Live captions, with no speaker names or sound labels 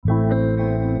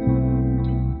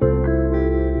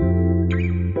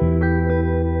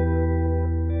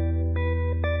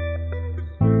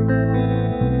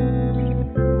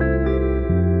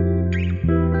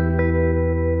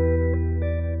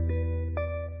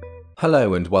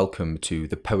Hello and welcome to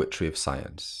The Poetry of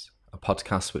Science, a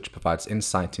podcast which provides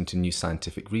insight into new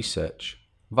scientific research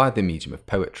via the medium of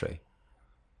poetry.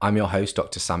 I'm your host,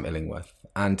 Dr. Sam Illingworth,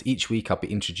 and each week I'll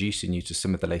be introducing you to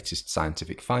some of the latest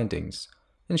scientific findings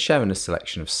and sharing a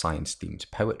selection of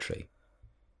science-themed poetry.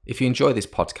 If you enjoy this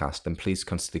podcast, then please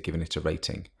consider giving it a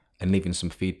rating and leaving some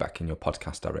feedback in your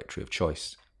podcast directory of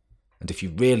choice. And if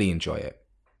you really enjoy it,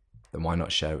 then why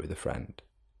not share it with a friend?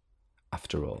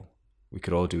 After all, we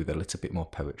could all do with a little bit more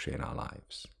poetry in our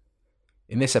lives.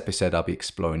 In this episode, I'll be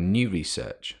exploring new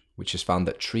research, which has found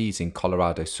that trees in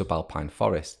Colorado subalpine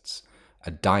forests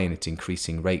are dying at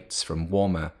increasing rates from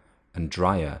warmer and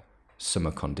drier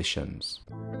summer conditions.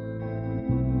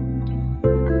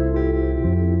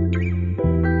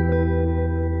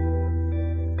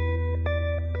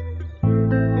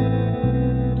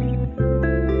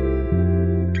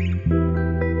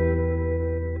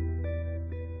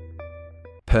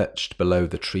 Perched below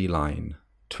the tree line,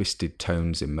 twisted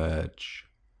tones emerge,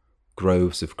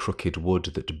 groves of crooked wood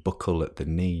that buckle at the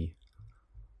knee.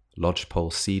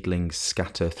 Lodgepole seedlings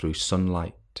scatter through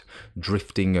sunlight,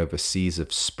 drifting over seas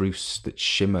of spruce that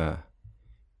shimmer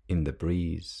in the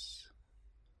breeze.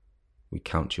 We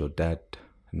count your dead,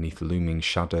 'neath looming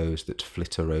shadows that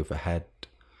flitter overhead,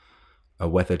 a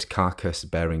weathered carcass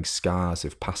bearing scars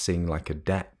of passing like a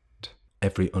debt.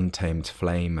 Every untamed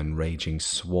flame and raging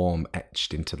swarm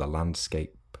etched into the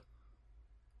landscape.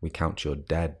 We count your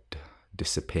dead,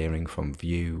 disappearing from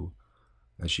view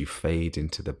as you fade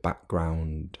into the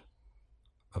background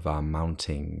of our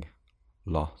mounting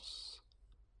loss.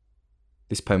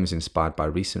 This poem is inspired by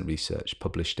recent research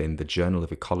published in the Journal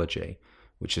of Ecology,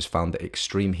 which has found that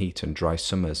extreme heat and dry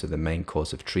summers are the main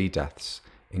cause of tree deaths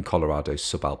in Colorado's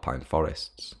subalpine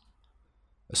forests.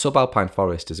 A subalpine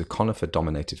forest is a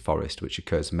conifer-dominated forest which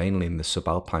occurs mainly in the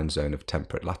subalpine zone of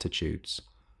temperate latitudes.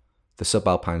 The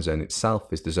subalpine zone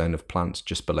itself is the zone of plants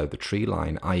just below the tree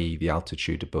line, i.e. the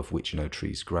altitude above which no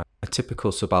trees grow. A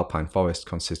typical subalpine forest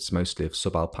consists mostly of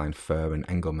subalpine fir and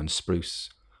Engelmann spruce,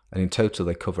 and in total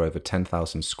they cover over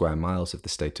 10,000 square miles of the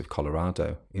state of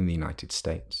Colorado in the United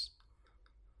States.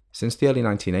 Since the early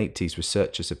 1980s,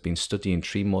 researchers have been studying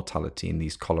tree mortality in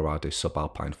these Colorado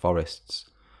subalpine forests,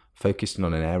 focusing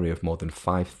on an area of more than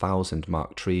 5,000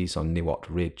 marked trees on Niwot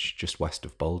Ridge just west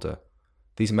of Boulder.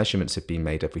 These measurements have been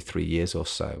made every 3 years or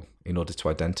so in order to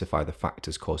identify the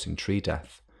factors causing tree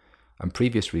death, and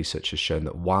previous research has shown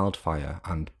that wildfire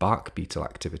and bark beetle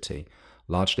activity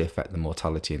largely affect the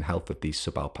mortality and health of these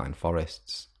subalpine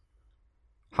forests.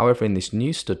 However, in this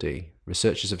new study,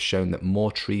 researchers have shown that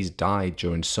more trees died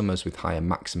during summers with higher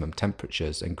maximum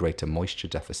temperatures and greater moisture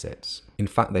deficits. In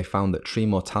fact, they found that tree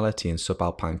mortality in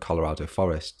subalpine Colorado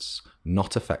forests,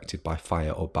 not affected by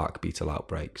fire or bark beetle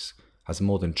outbreaks, has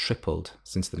more than tripled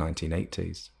since the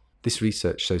 1980s. This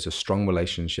research shows a strong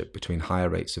relationship between higher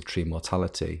rates of tree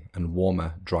mortality and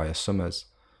warmer, drier summers,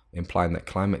 implying that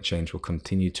climate change will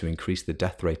continue to increase the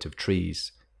death rate of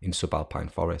trees in subalpine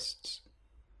forests.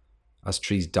 As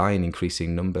trees die in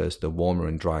increasing numbers, the warmer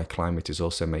and drier climate is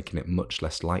also making it much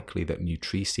less likely that new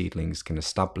tree seedlings can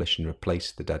establish and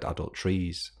replace the dead adult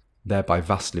trees, thereby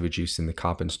vastly reducing the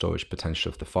carbon storage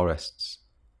potential of the forests,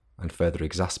 and further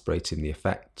exacerbating the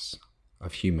effects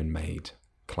of human-made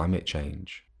climate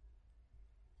change.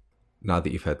 Now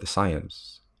that you've heard the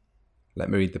science, let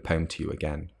me read the poem to you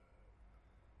again.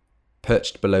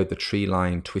 Perched below the tree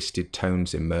line, twisted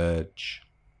tones emerge,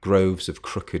 groves of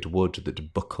crooked wood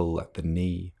that buckle at the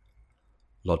knee.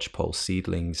 Lodgepole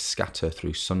seedlings scatter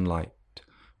through sunlight,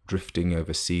 drifting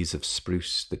over seas of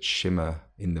spruce that shimmer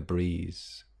in the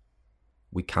breeze.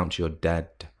 We count your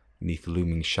dead, 'neath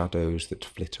looming shadows that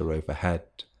flitter overhead,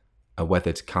 a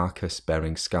weathered carcass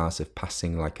bearing scars of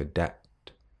passing like a debt,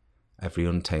 every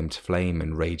untamed flame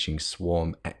and raging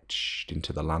swarm etched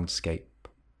into the landscape.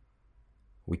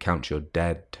 We count your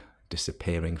dead,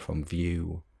 disappearing from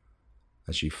view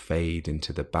as you fade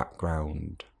into the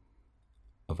background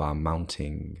of our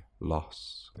mounting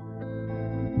loss.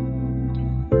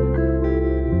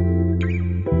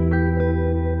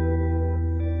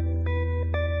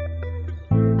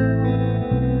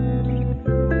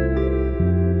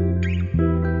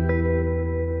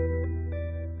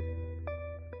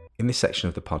 In this section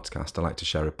of the podcast, I like to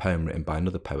share a poem written by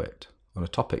another poet on a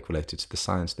topic related to the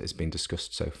science that has been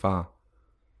discussed so far.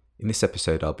 In this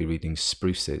episode, I'll be reading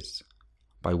Spruces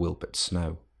by Wilbert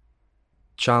Snow.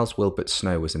 Charles Wilbert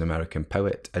Snow was an American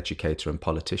poet, educator and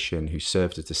politician who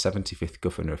served as the 75th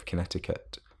Governor of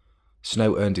Connecticut.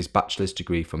 Snow earned his bachelor's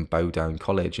degree from Bowdoin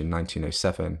College in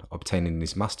 1907, obtaining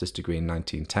his master's degree in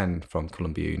 1910 from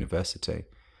Columbia University.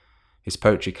 His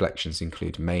poetry collections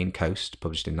include Maine Coast,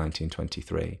 published in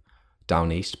 1923, Down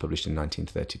East, published in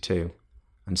 1932,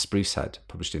 and Sprucehead,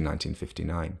 published in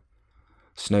 1959.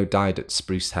 Snow died at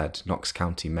Sprucehead, Knox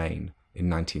County, Maine, in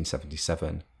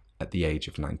 1977, at the age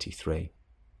of 93.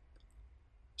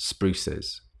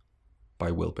 Spruces,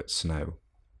 by Wilbert Snow.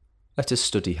 Let us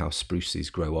study how spruces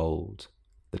grow old,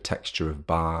 the texture of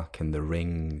bark and the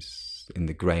rings, in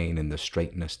the grain and the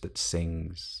straightness that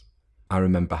sings. I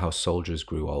remember how soldiers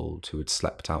grew old who had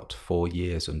slept out 4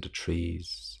 years under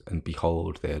trees, and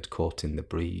behold, they had caught in the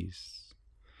breeze.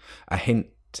 A hint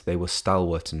they were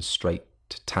stalwart and straight,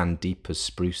 tan deep as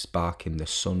spruce bark in the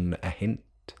sun. A hint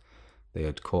they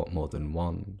had caught more than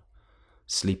one,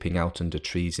 sleeping out under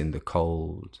trees in the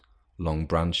cold, long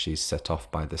branches set off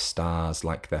by the stars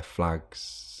like their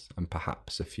flags, and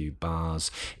perhaps a few bars.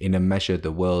 In a measure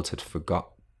the world had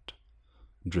forgot,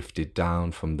 drifted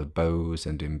down from the boughs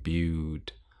and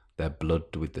imbued their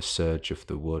blood with the surge of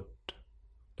the wood.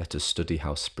 Let us study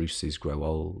how spruces grow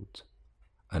old,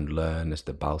 and learn as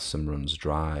the balsam runs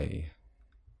dry,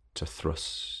 to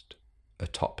thrust a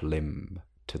top limb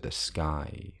to the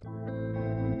sky.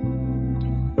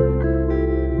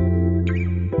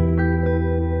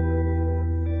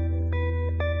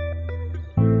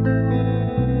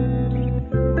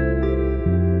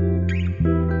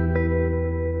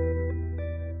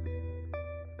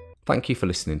 Thank you for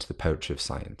listening to the Poetry of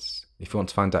Science. If you want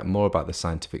to find out more about the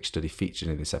scientific study featured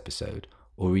in this episode,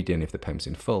 or read any of the poems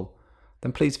in full,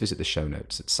 then please visit the show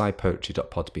notes at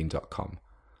scipoetry.podbean.com.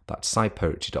 That's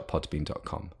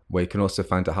scipoetry.podbean.com, where you can also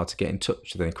find out how to get in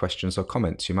touch with any questions or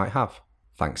comments you might have.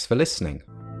 Thanks for listening.